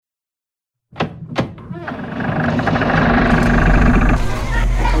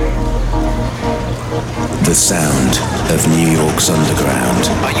of New York's underground.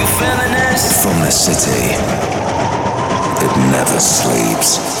 Are you feeling this? From the city, it never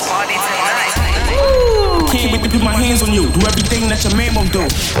sleeps. Party tonight. Can't wait to put my hands on you. Do everything that your man won't do.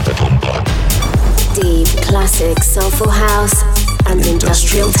 Deep, classic, soulful house and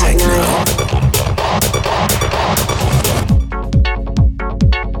industrial techno.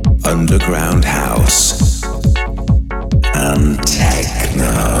 Underground house and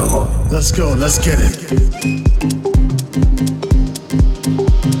techno. Let's go, let's get it.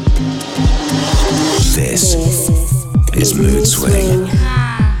 This is Mood Swing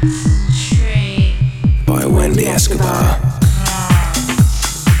by Wendy Escobar.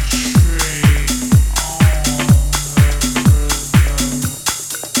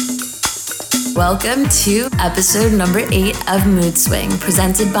 Welcome to episode number 8 of Mood Swing,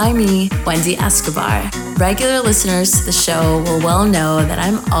 presented by me, Wendy Escobar. Regular listeners to the show will well know that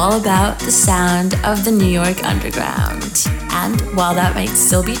I'm all about the sound of the New York underground. And while that might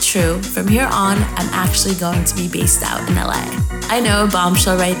still be true, from here on, I'm actually going to be based out in LA. I know,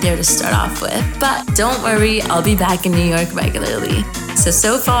 bombshell right there to start off with, but don't worry, I'll be back in New York regularly.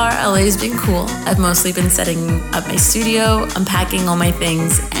 So far, LA's been cool. I've mostly been setting up my studio, unpacking all my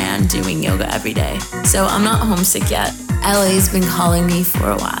things, and doing yoga every day. So I'm not homesick yet. LA's been calling me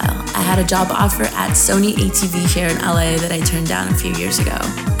for a while. I had a job offer at Sony ATV here in LA that I turned down a few years ago,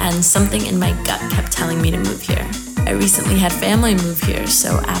 and something in my gut kept telling me to move here. I recently had family move here,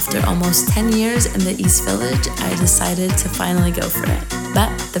 so after almost 10 years in the East Village, I decided to finally go for it. But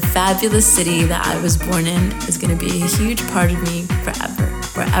the fabulous city that I was born in is going to be a huge part of me forever,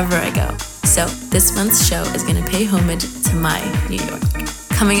 wherever I go. So this month's show is going to pay homage to my New York.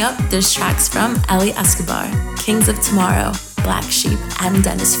 Coming up, there's tracks from Eli Escobar, Kings of Tomorrow, Black Sheep, and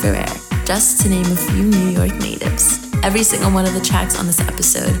Dennis Ferrer, just to name a few New York natives. Every single one of the tracks on this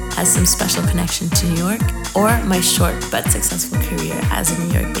episode has some special connection to New York or my short but successful career as a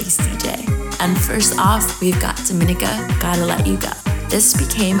New York-based DJ. And first off, we've got Dominica, Gotta Let You Go. This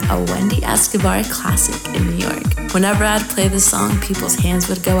became a Wendy Escobar classic in New York. Whenever I'd play this song, people's hands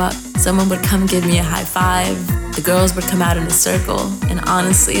would go up, someone would come give me a high five, the girls would come out in a circle, and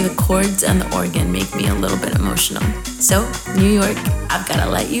honestly, the chords and the organ make me a little bit emotional. So, New York, I've gotta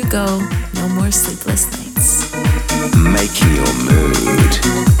let you go, no more sleepless nights. Making your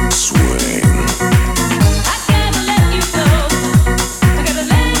mood swing. Right.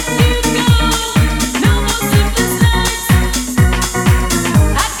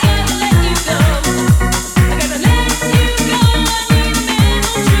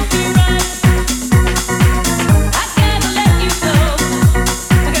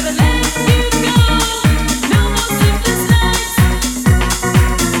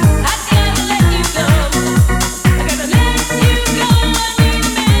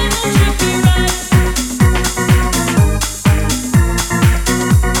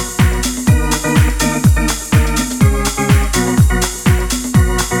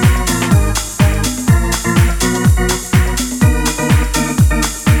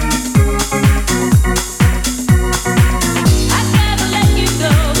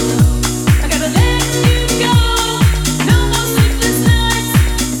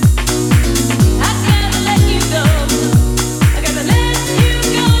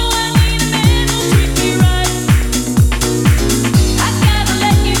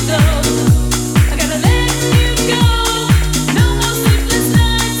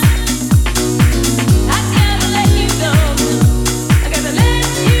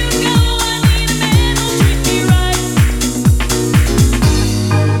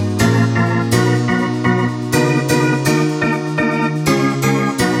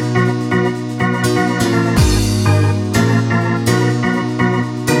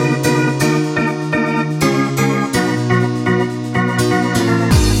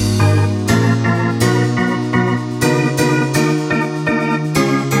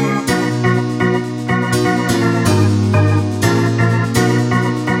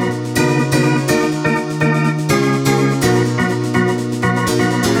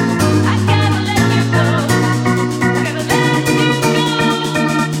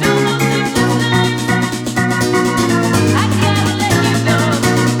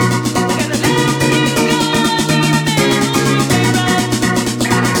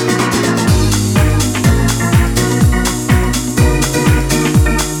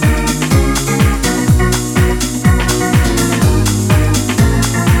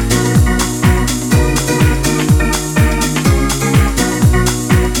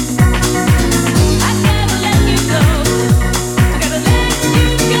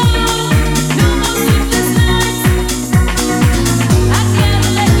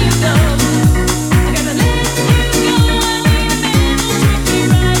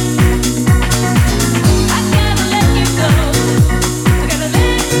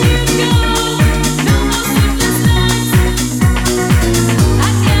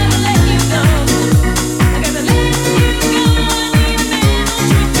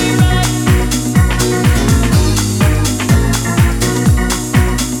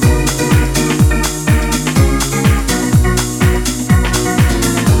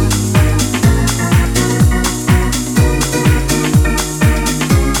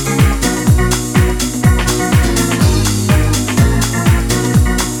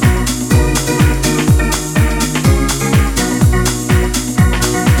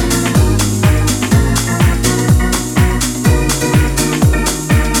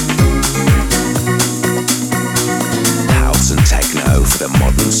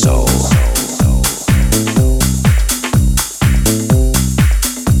 soul.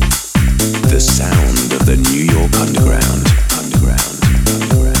 The sound of the New York underground.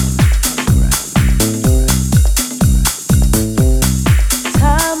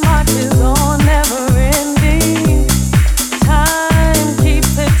 Time marches on, never ending. Time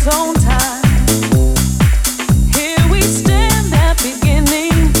keeps its own time. Here we stand at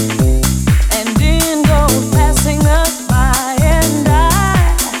beginning, and in goes passing us by, and I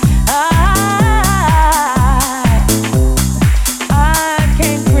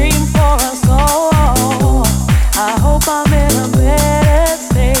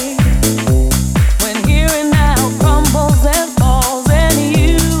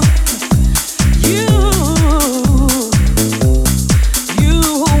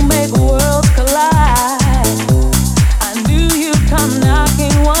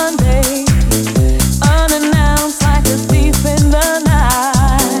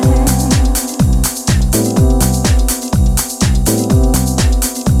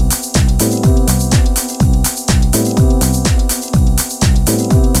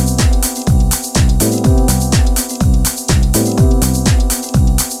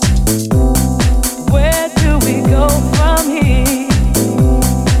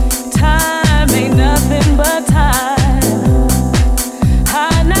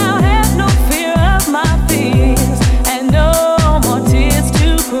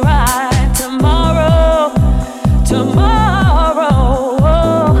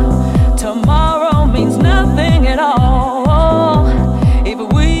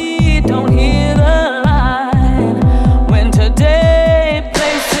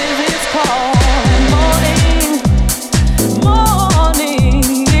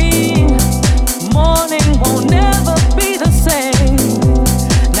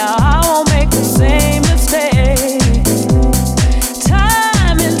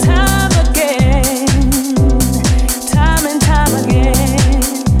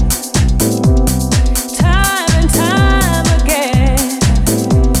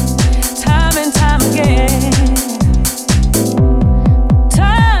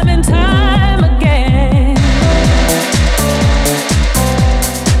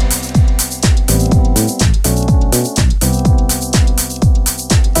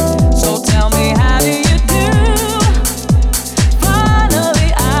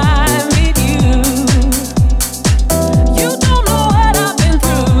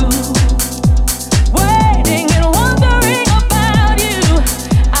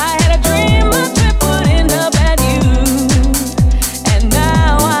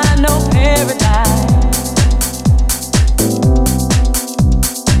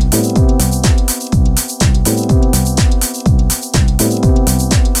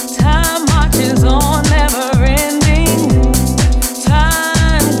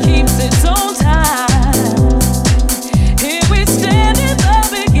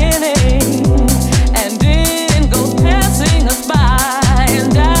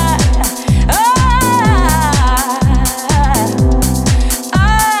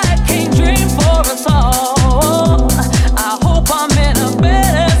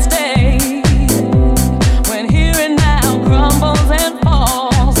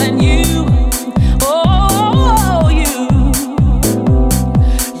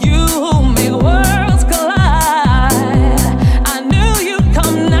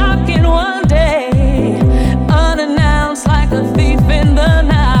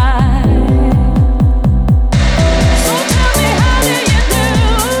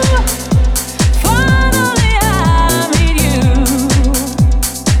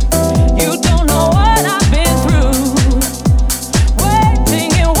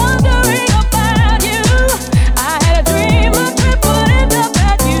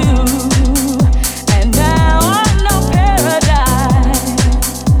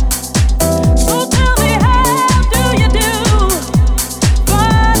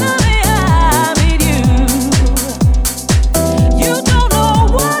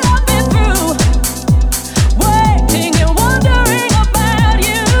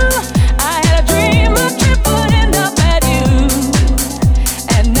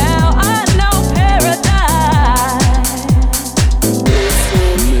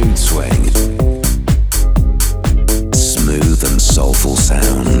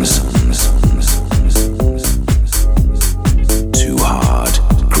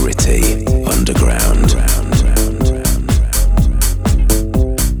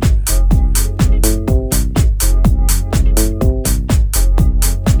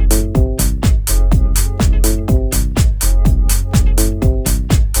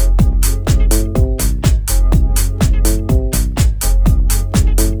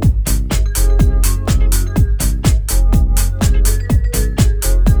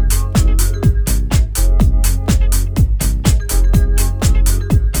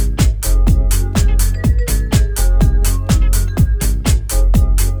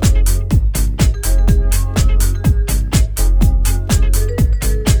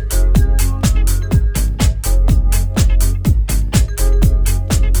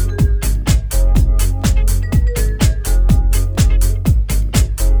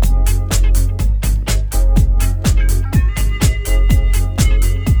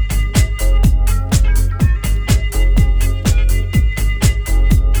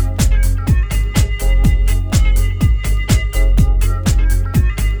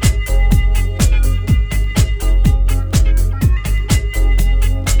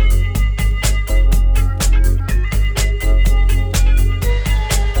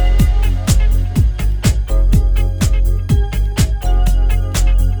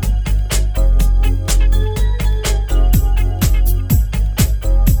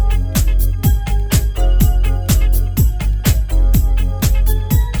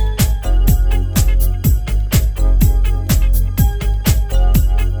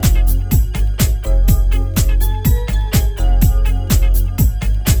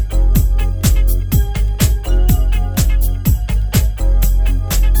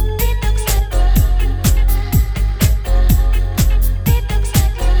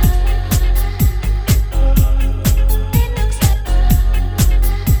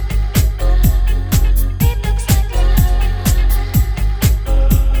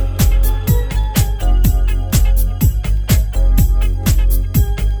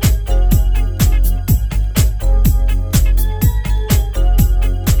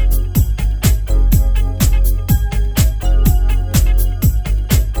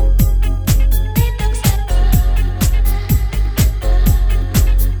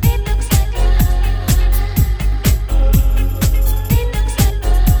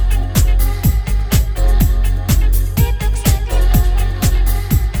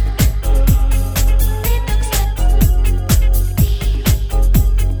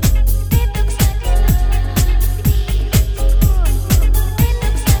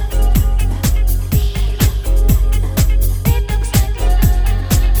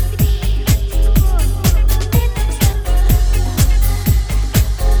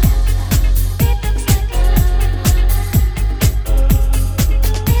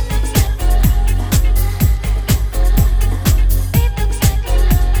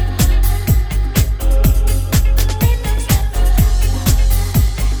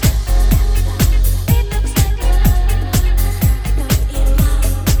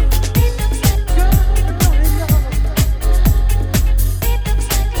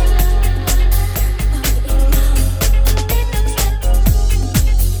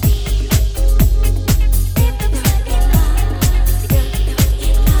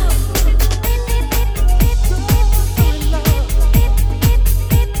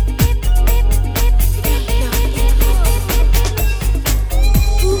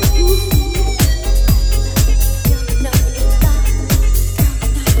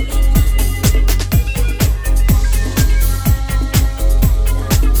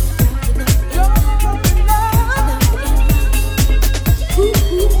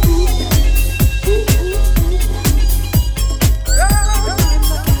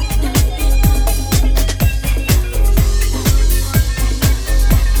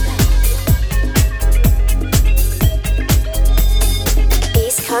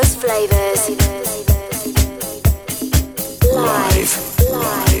Coast flavors. Live.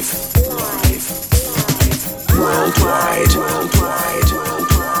 Worldwide.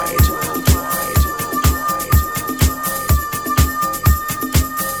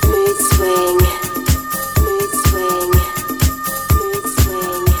 Mood swing.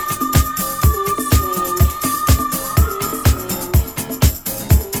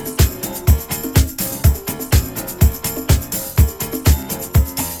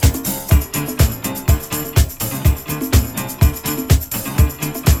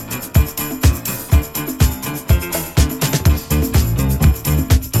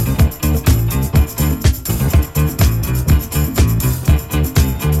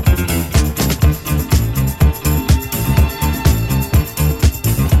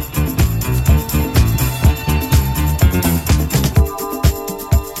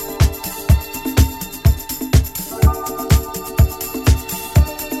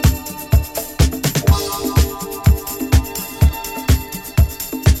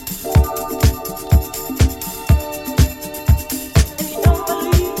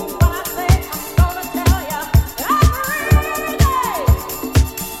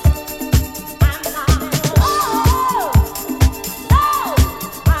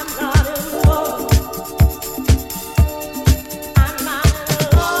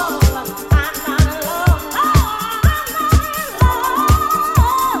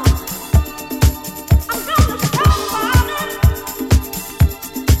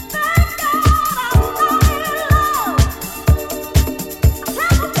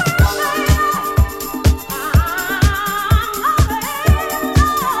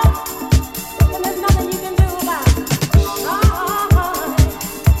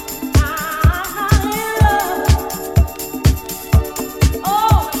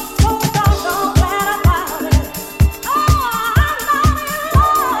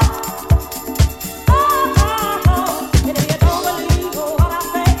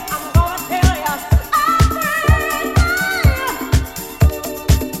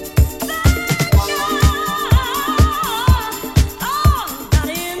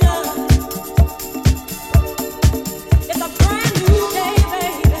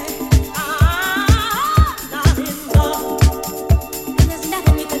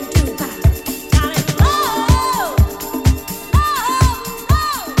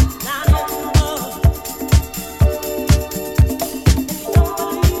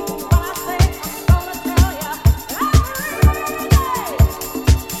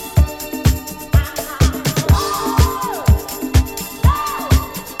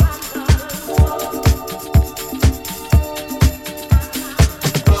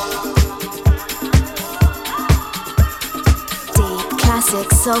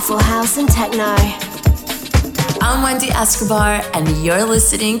 Soulful house and techno. I'm Wendy Escobar, and you're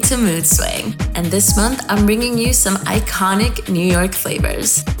listening to Mood Swing. And this month, I'm bringing you some iconic New York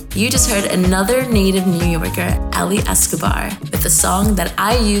flavors. You just heard another native New Yorker, Ellie Escobar, with a song that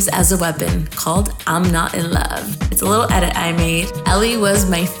I use as a weapon called I'm Not in Love. It's a little edit I made. Ellie was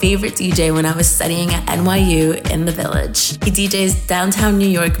my favorite DJ when I was studying at NYU in the Village. He DJs downtown New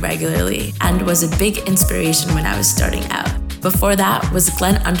York regularly and was a big inspiration when I was starting out. Before that was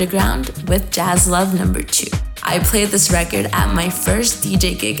Glenn Underground with Jazz Love No. 2. I played this record at my first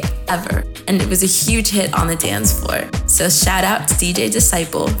DJ gig ever, and it was a huge hit on the dance floor. So shout out to DJ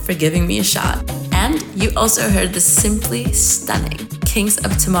Disciple for giving me a shot. And you also heard the simply stunning Kings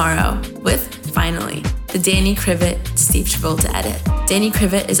of Tomorrow with Finally, the Danny Krivit, Steve Travolta edit. Danny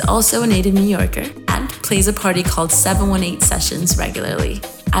Krivit is also a native New Yorker and plays a party called 718 Sessions regularly.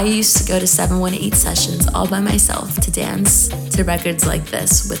 I used to go to 718 Sessions all by myself to dance to records like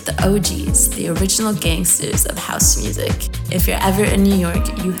this with the OGs, the original gangsters of house music. If you're ever in New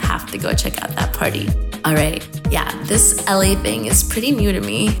York, you have to go check out that party. Alright, yeah, this LA thing is pretty new to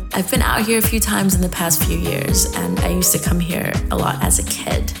me. I've been out here a few times in the past few years, and I used to come here a lot as a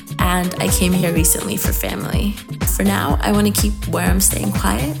kid. And I came here recently for family. For now, I want to keep where I'm staying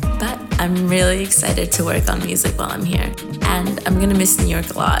quiet, but I'm really excited to work on music while I'm here. And I'm gonna miss New York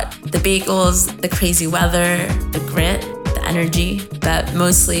a lot. The bagels, the crazy weather, the grit, the energy, but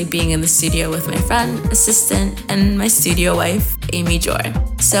mostly being in the studio with my friend, assistant, and my studio wife, Amy Joy.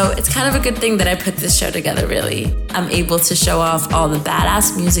 So it's kind of a good thing that I put this show together, really. I'm able to show off all the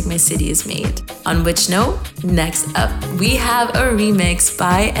badass music my city has made. On which note, next up, we have a remix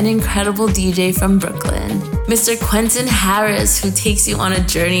by an incredible DJ from Brooklyn, Mr. Quentin Harris, who takes you on a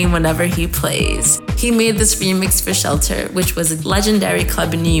journey whenever he plays. He made this remix for Shelter, which was a legendary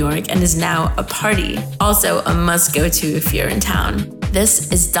club in New York and is now a party. Also a must-go-to if you're in town.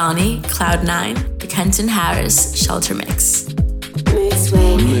 This is Donnie Cloud9, the Quentin Harris Shelter mix. Mood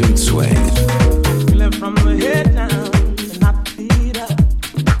swing.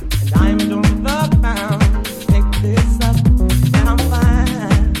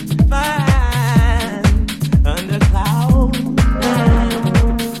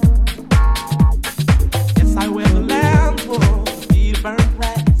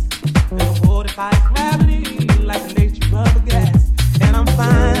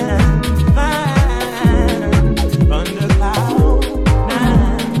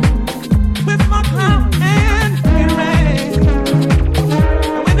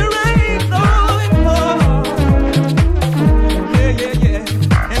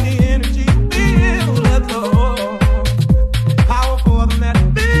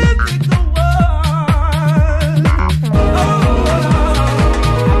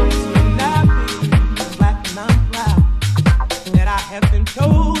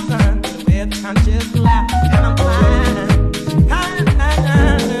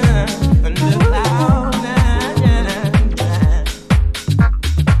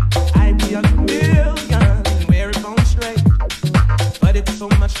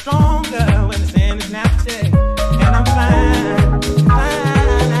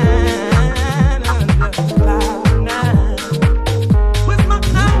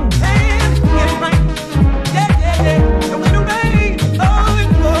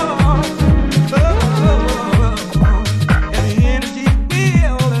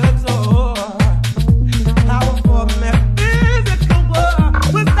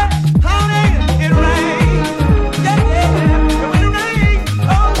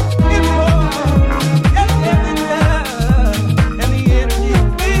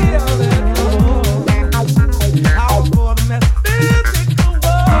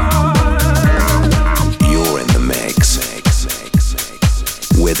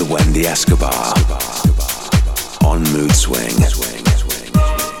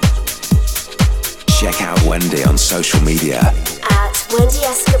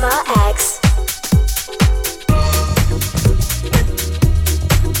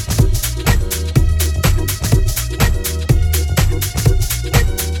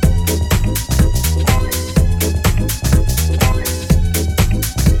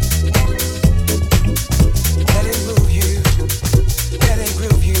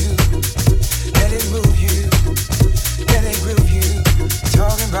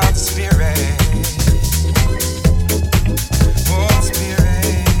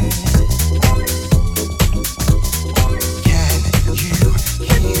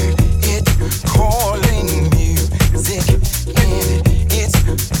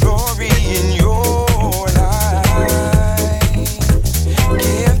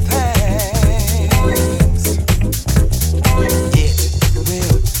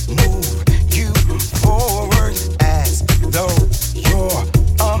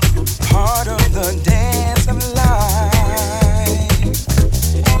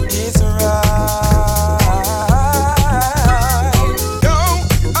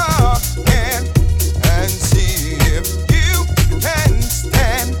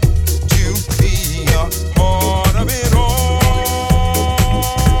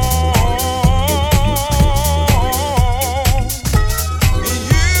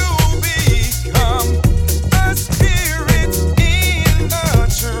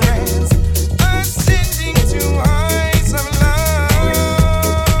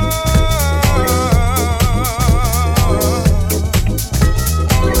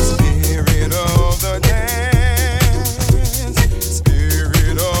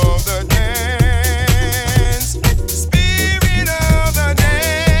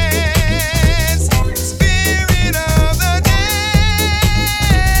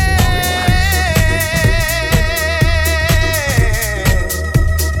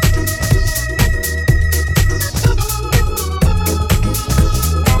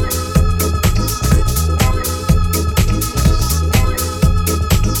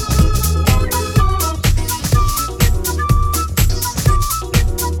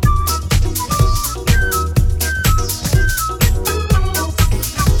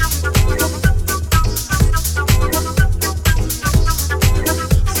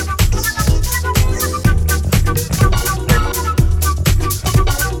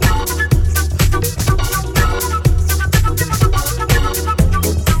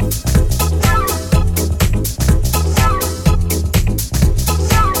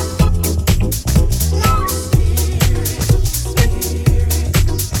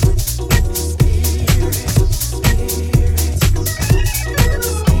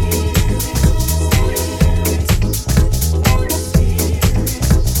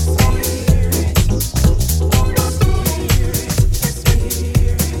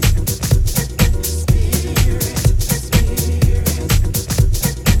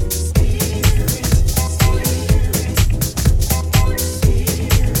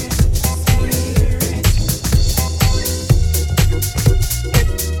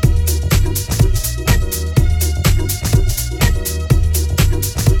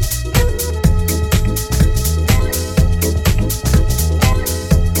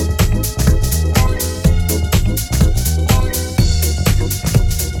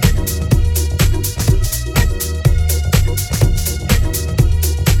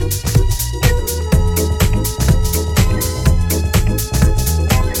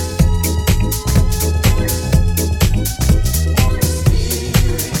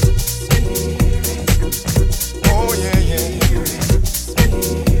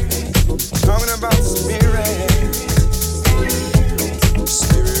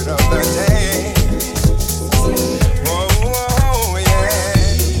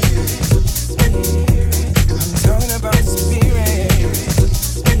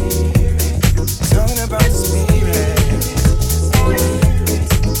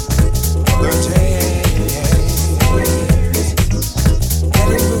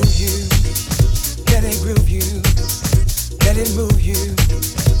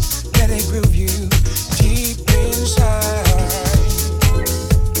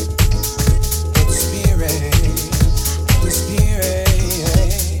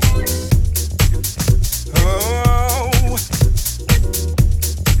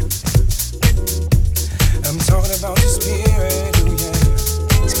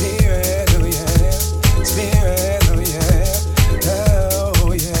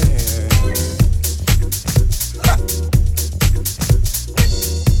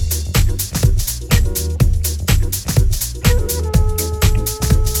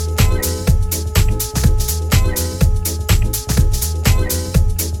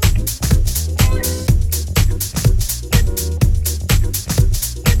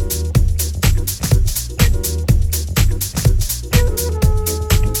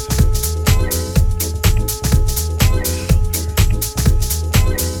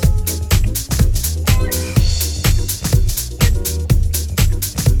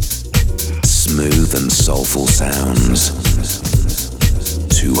 smooth and soulful sounds.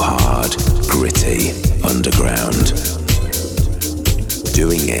 Too hard, gritty, underground.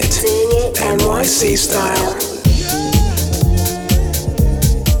 Doing it NYC style.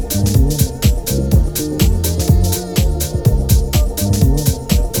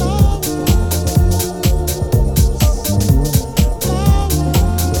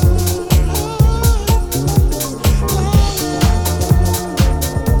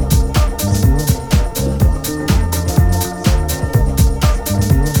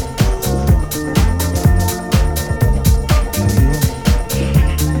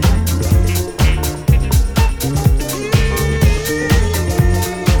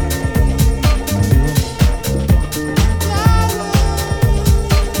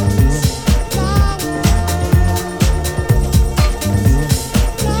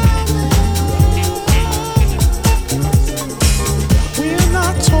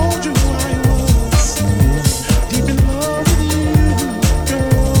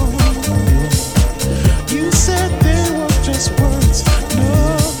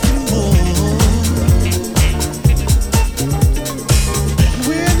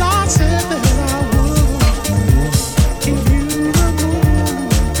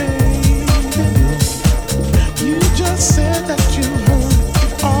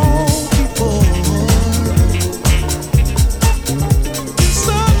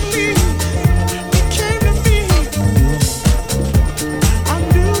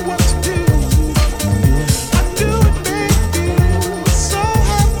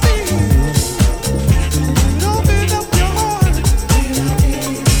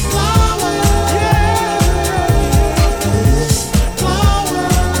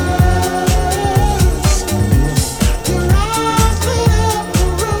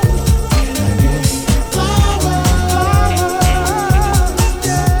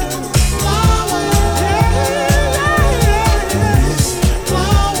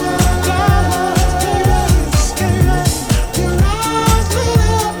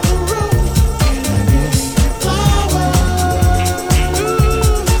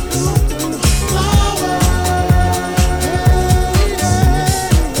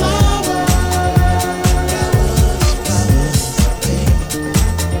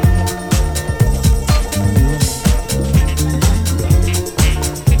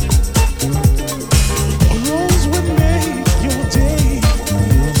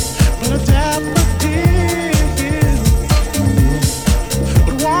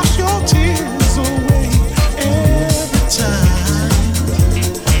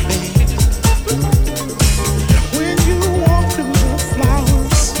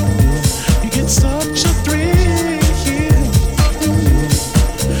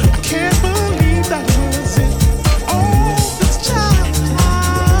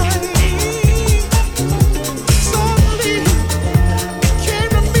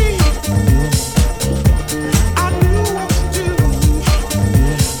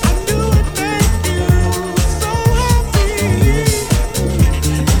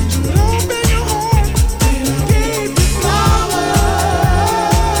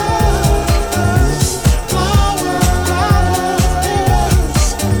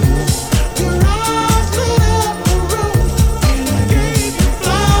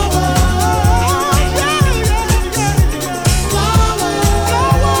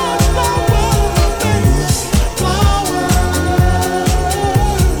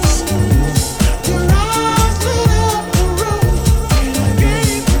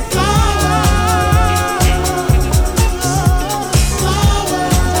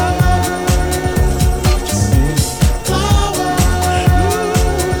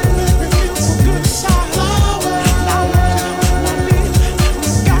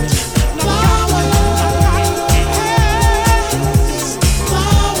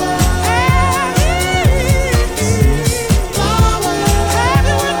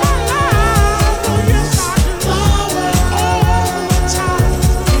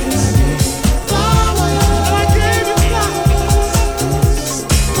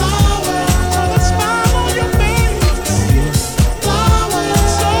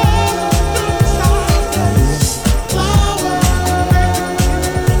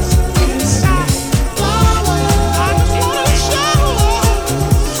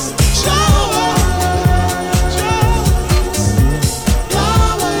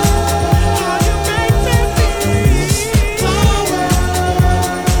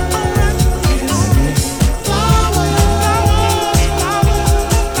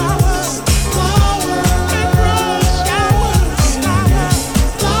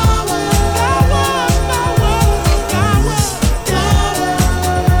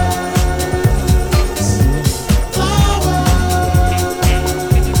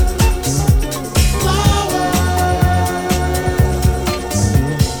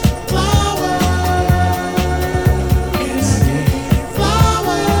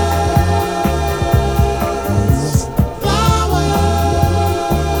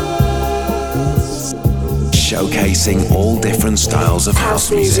 mixing all different styles of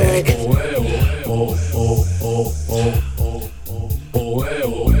house music.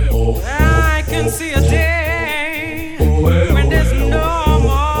 I can see a day when there's no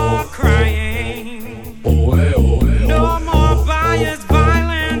more crying, no more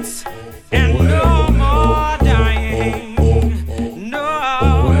violence, and no more dying.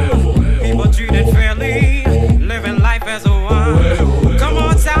 No, people treated fairly, living life as a one. Come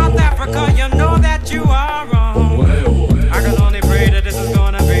on, South Africa, you know that you are wrong. I can only pray that this is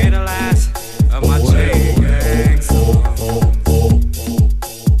gonna be the last of my chain gang song.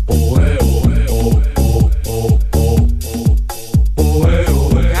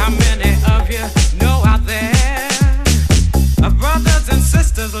 How many of you know out there of brothers and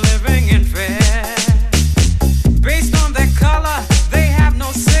sisters living in fear? Based on their color, they have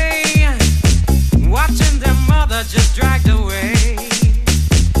no say. Watching their mother just dragged away.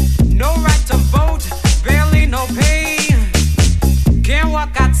 No right to vote, barely no pay. Can't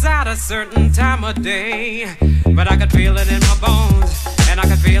walk outside a certain time of day. But I could feel it in my bones, and I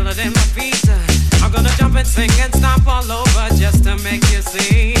could feel it in my feet. I'm gonna jump and sing and stomp all over just to make you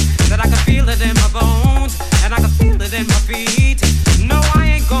see that I can feel it in my bones and I can feel it in my feet. No,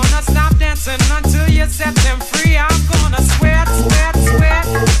 I ain't gonna stop dancing until you set them free. I'm gonna sweat, sweat, sweat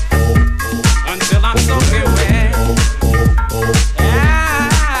until I'm soaking wet.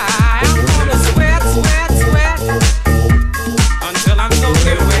 I'm gonna sweat, sweat, sweat until I'm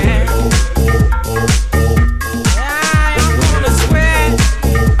soaking wet. I'm gonna sweat.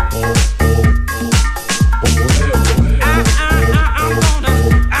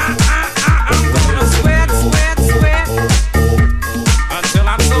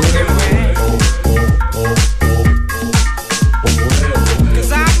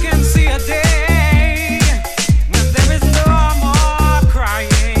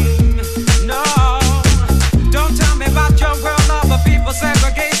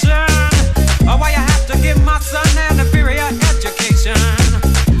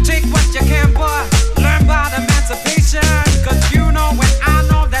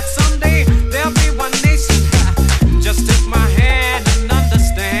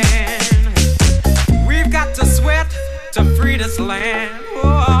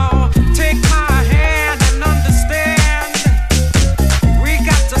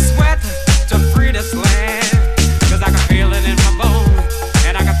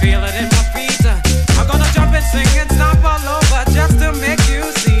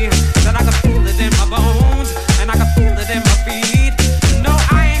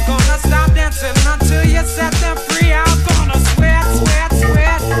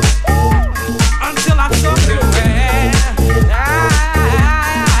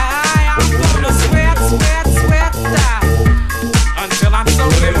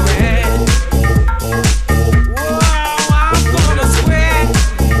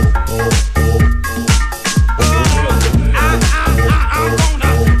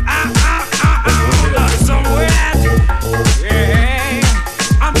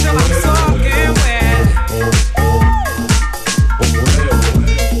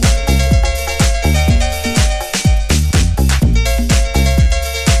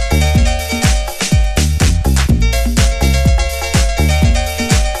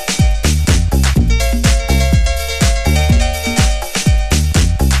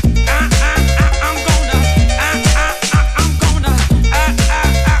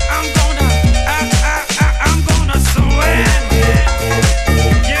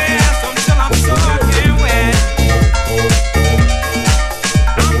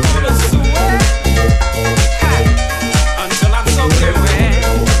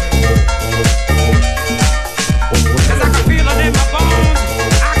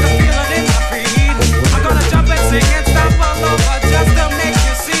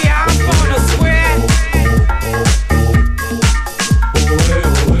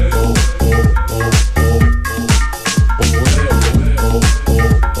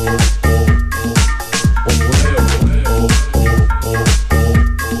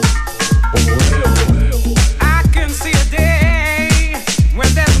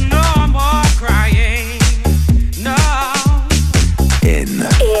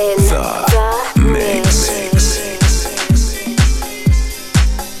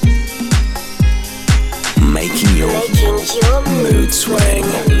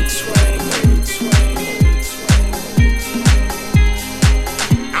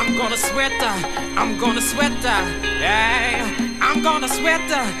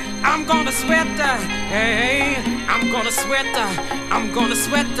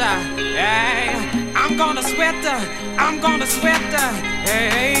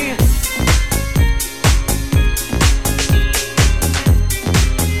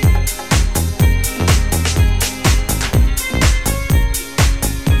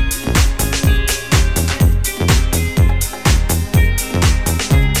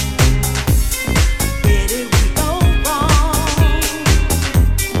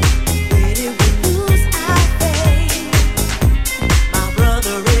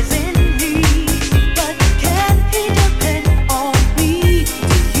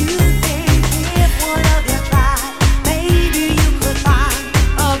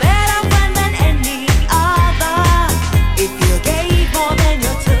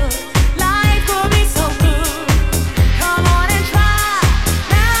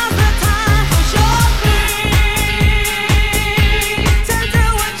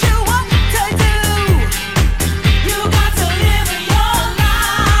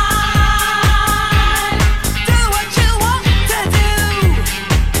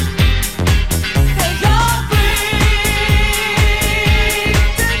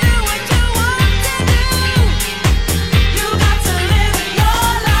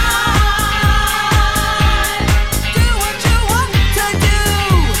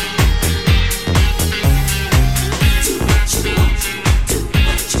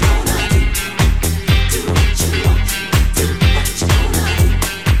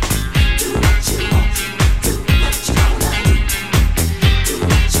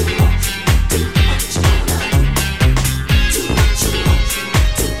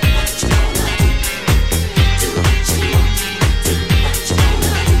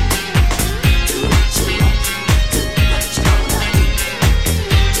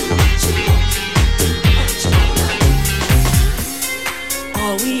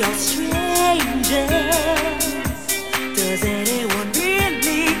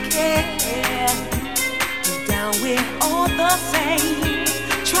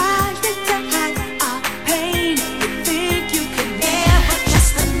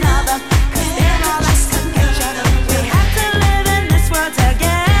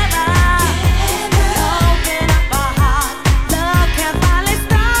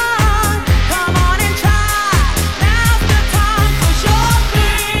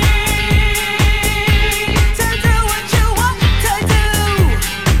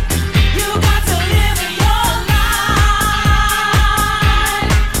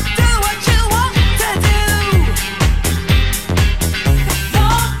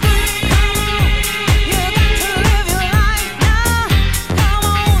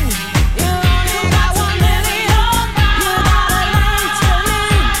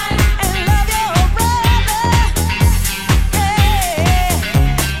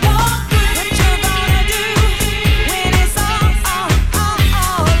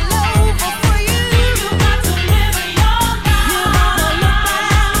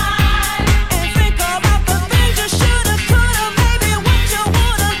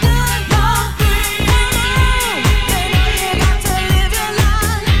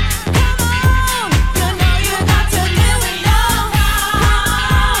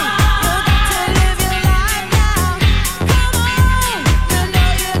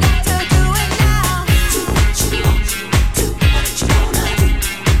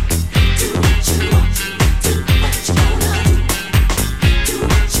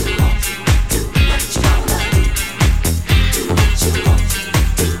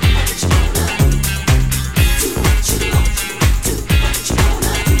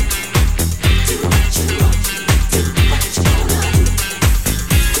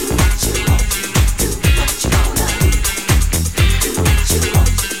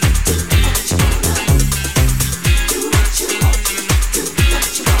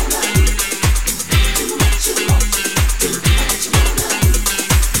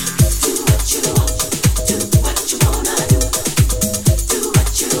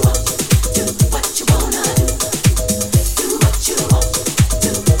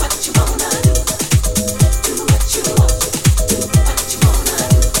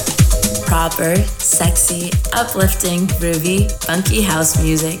 Proper, sexy, uplifting, groovy, funky house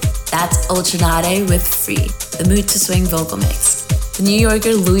music. That's Ultranate with Free, the Mood to Swing vocal mix. The New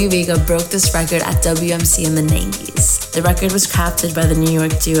Yorker Louis Vega broke this record at WMC in the 90s. The record was crafted by the New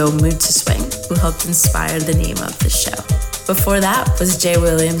York duo Mood to Swing, who helped inspire the name of the show. Before that was Jay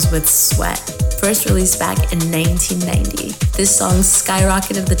Williams with Sweat, first released back in 1990. This song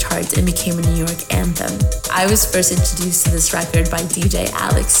skyrocketed the charts and became a New York anthem. I was first introduced to this record by DJ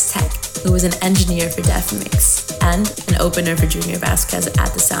Alex Tech, who was an engineer for Def Mix and an opener for Junior Vasquez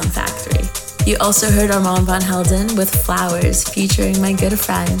at the Sound Factory. You also heard Armand Van Helden with Flowers, featuring my good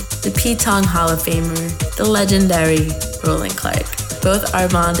friend, the P-Tong Hall of Famer, the legendary Roland Clark. Both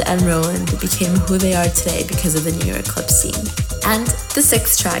Armand and Roland became who they are today because of the New York club scene. And the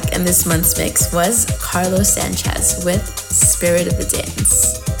sixth track in this month's mix was Carlos Sanchez with Spirit of the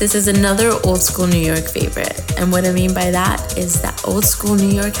Dance. This is another old school New York favorite, and what I mean by that is that old school New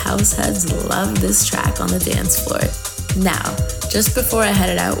York house heads love this track on the dance floor. Now, just before I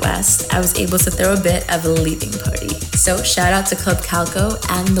headed out west, I was able to throw a bit of a leaving party. So shout out to Club Calco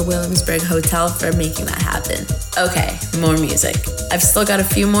and the Williamsburg Hotel for making that happen. Okay, more music. I've still got a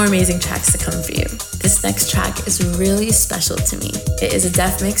few more amazing tracks to come for you. This next track is really special to me. It is a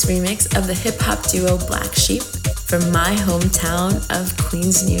Def Mix remix of the hip-hop duo Black Sheep from my hometown of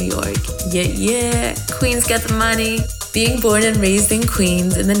Queens, New York. Yeah, Queens get the money. Being born and raised in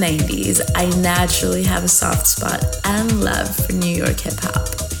Queens in the 90s, I naturally have a soft spot and love for New York hip-hop.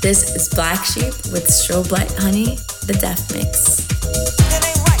 This is Black Sheep with Strobe Light Honey, the Def Mix. It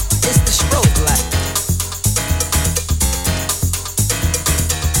ain't right, it's the strobe light.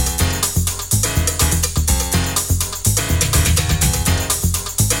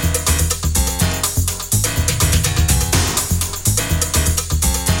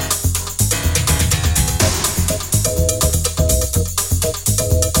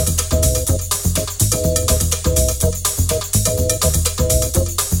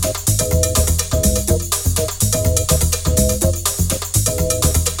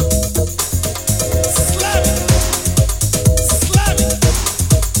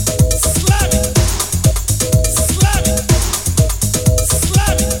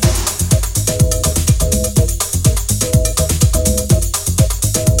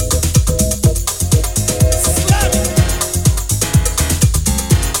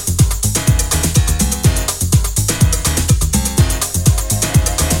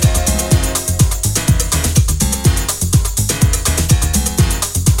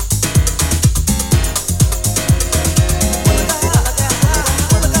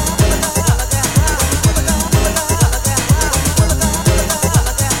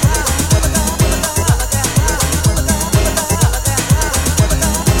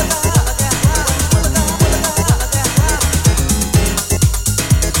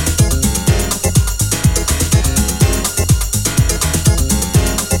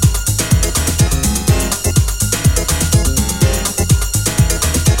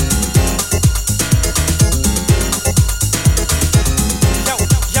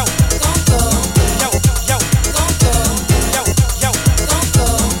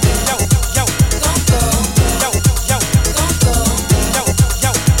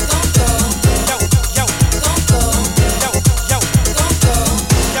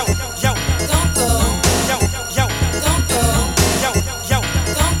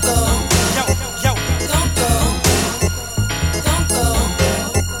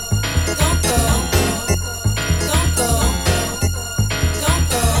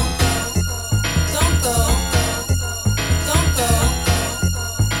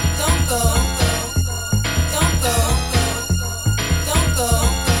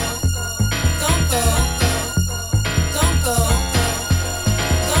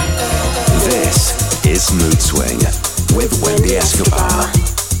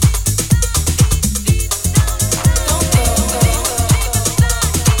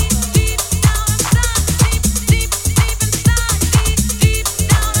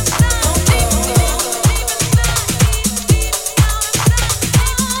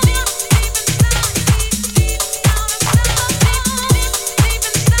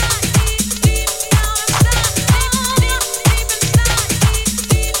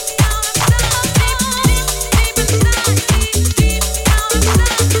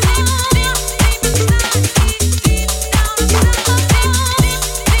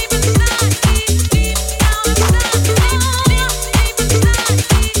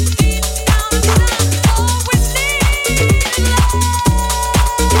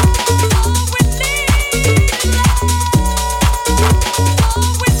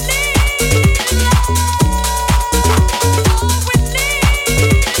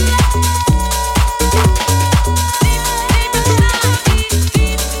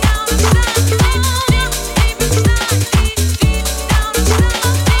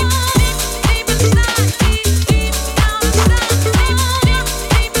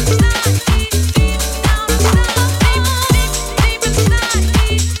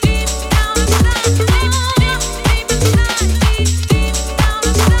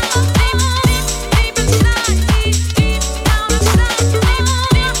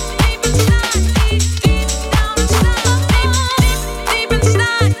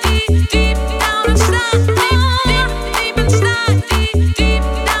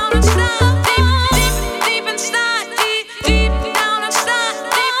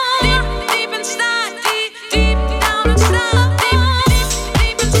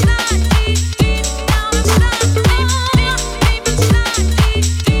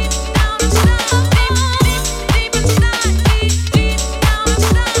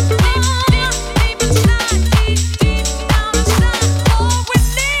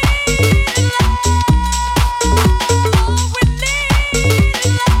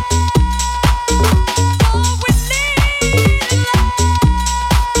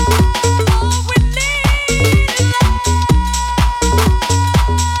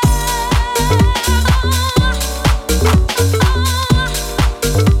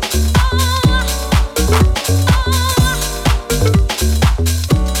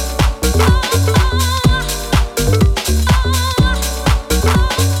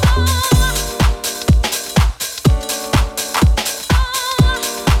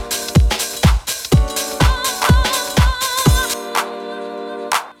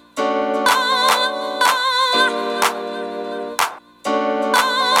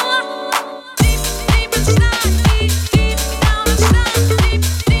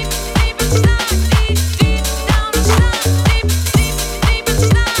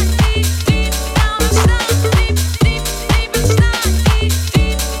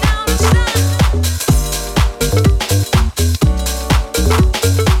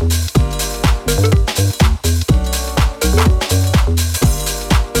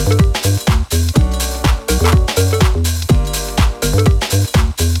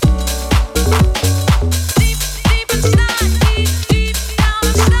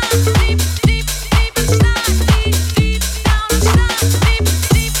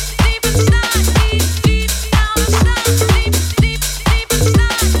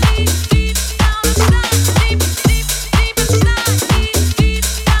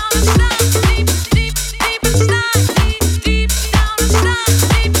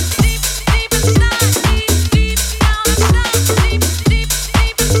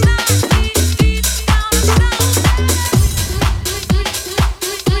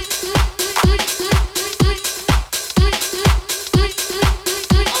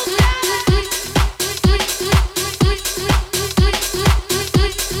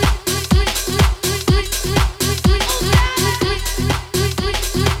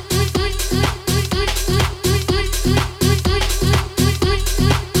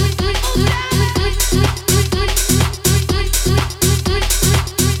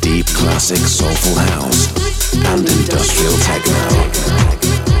 classic soulful house and industrial techno.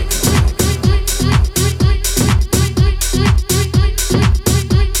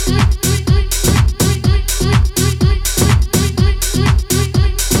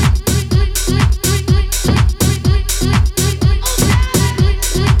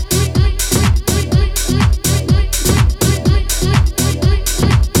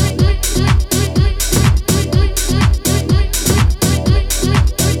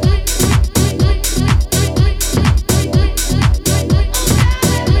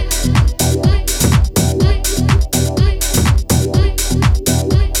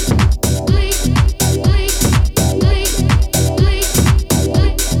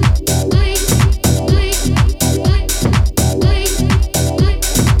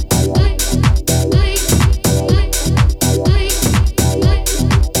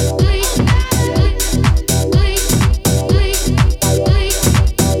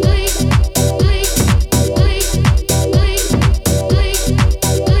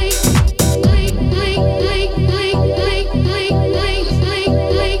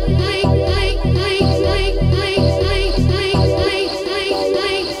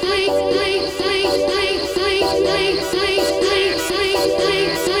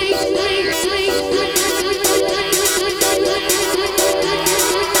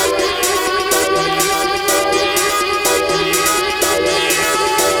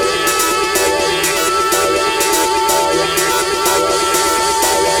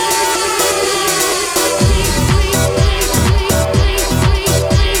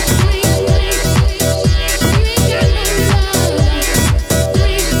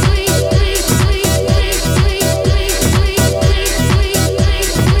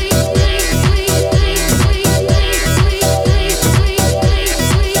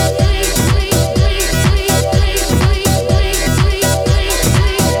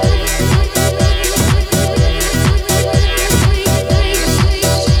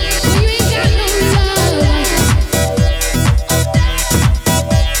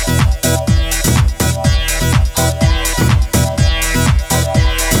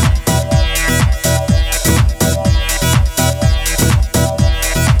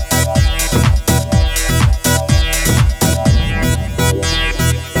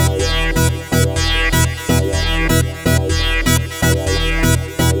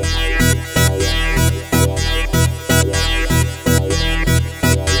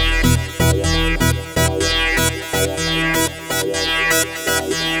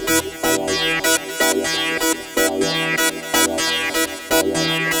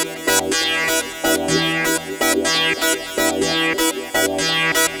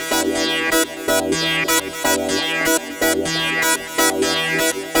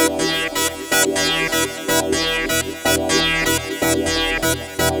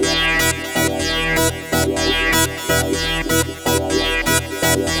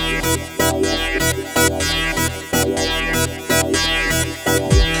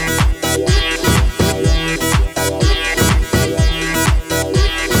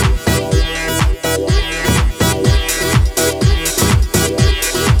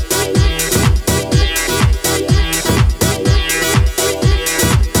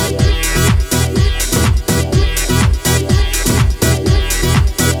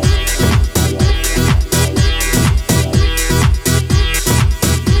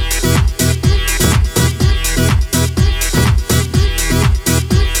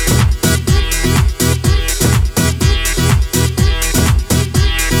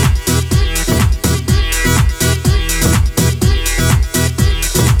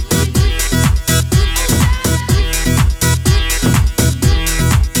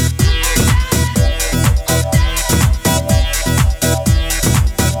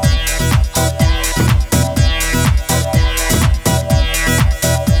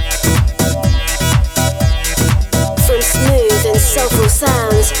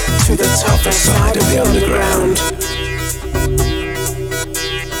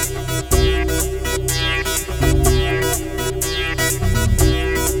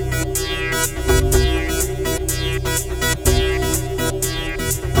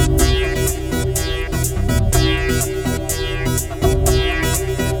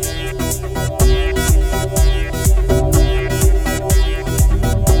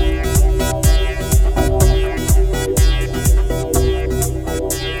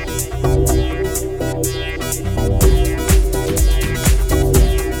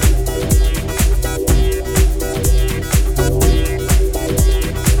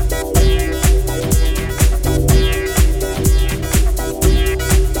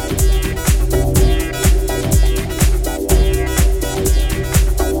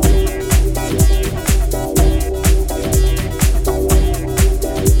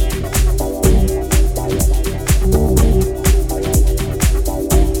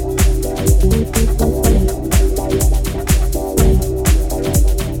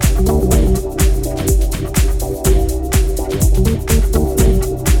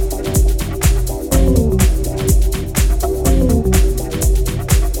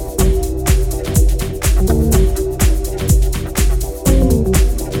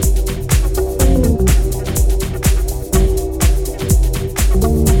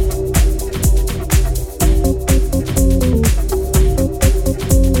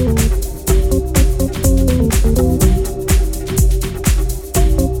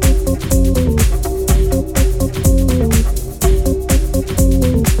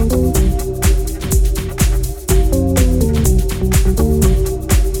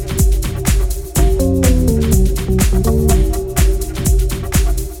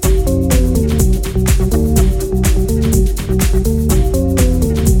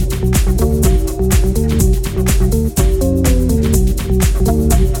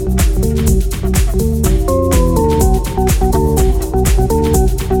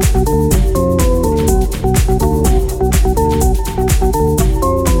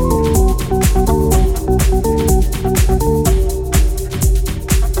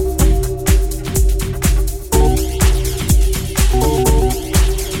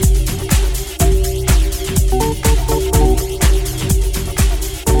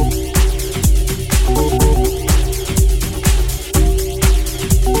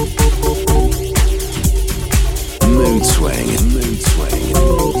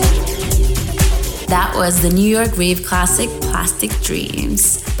 That was the New York rave classic Plastic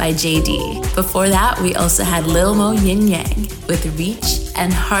Dreams by JD. Before that, we also had Lil Mo Yin Yang with Reach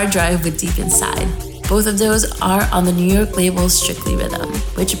and Hard Drive with Deep Inside. Both of those are on the New York label Strictly Rhythm,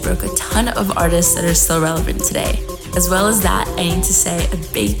 which broke a ton of artists that are still relevant today. As well as that, I need to say a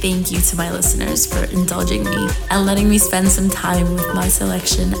big thank you to my listeners for indulging me and letting me spend some time with my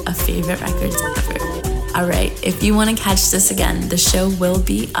selection of favorite records ever. Alright, if you want to catch this again, the show will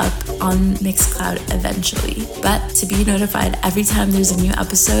be up on Mixcloud eventually. But to be notified every time there's a new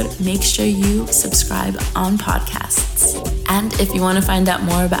episode, make sure you subscribe on podcasts. And if you want to find out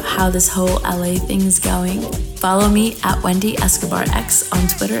more about how this whole LA thing is going, follow me at Wendy Escobar X on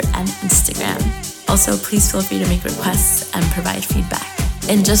Twitter and Instagram. Also, please feel free to make requests and provide feedback.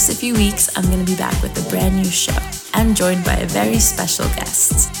 In just a few weeks, I'm going to be back with a brand new show. I'm joined by a very special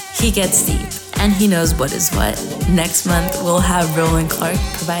guest. He gets deep, and he knows what is what. Next month, we'll have Roland Clark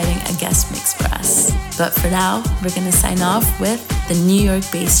providing a guest mix for us. But for now, we're going to sign off with the New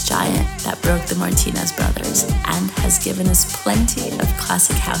York-based giant that broke the Martinez brothers and has given us plenty of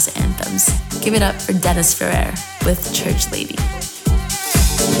classic house anthems. Give it up for Dennis Ferrer with Church Lady.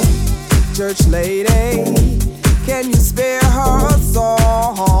 Church lady, can you spare her a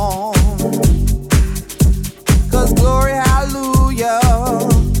song? 'Cause glory, hallelujah,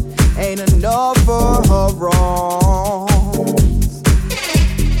 ain't enough for her wrongs.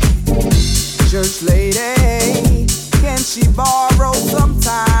 Church lady, can she borrow some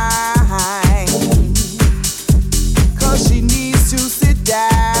time? 'Cause she needs to sit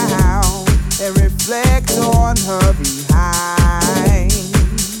down and reflect on her behind.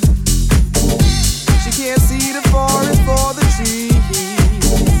 Can't see the forest for the trees.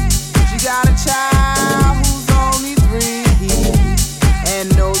 She got a child who's only 3, and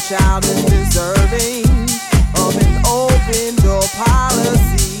no child is deserving of an open door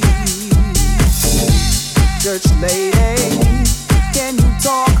policy. Church lady, can you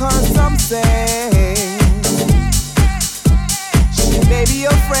talk her some sense? She may be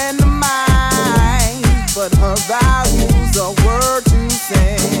a friend of mine, but her values are worth 2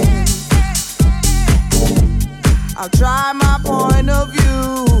 cents. I'll try my point of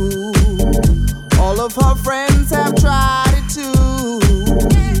view. All of her friends have tried it too.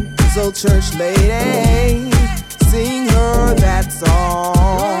 So church lady, sing her that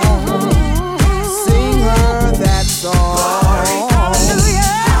song. Sing her that song. Glory,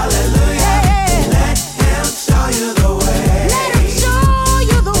 hallelujah, hallelujah. Yeah. Let him show you the way. Let him show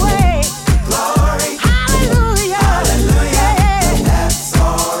you the way. Glory, hallelujah, hallelujah. Yeah. That's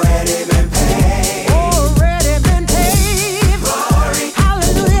already been paid. Already been paid. Glory,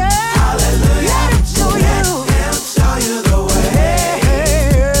 hallelujah, hallelujah. Let him show you. Let him show you the way.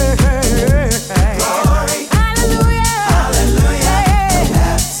 Glory, hallelujah, hallelujah.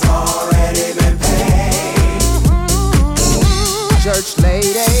 That's already been paid. Church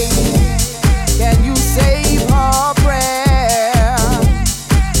lady, can you save her prayer?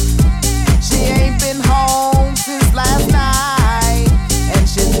 She ain't been home since last night, and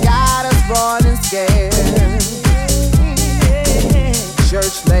she's got us running scared.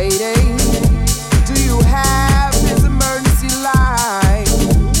 Church lady, do you have his emergency light?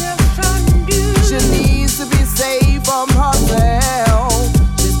 She needs to be saved from herself.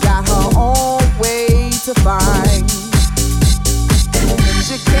 She's got her own way to find.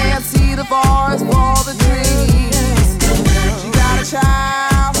 She can't see the forest for the trees. She got a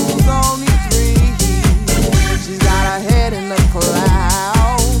child who's only 3. She's got her head in the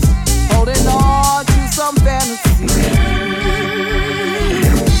clouds, holding on to some fantasy.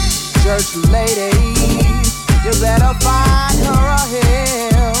 Church lady, you better find her a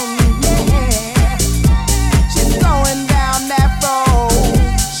hymn. Yeah. She's going down that road.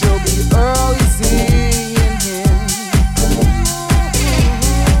 She'll be early seeing him.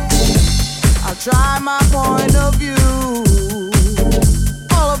 I'll try my point of view.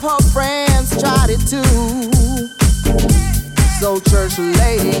 All of her friends tried it too. So church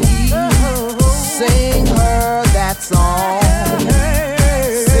lady, sing her that song.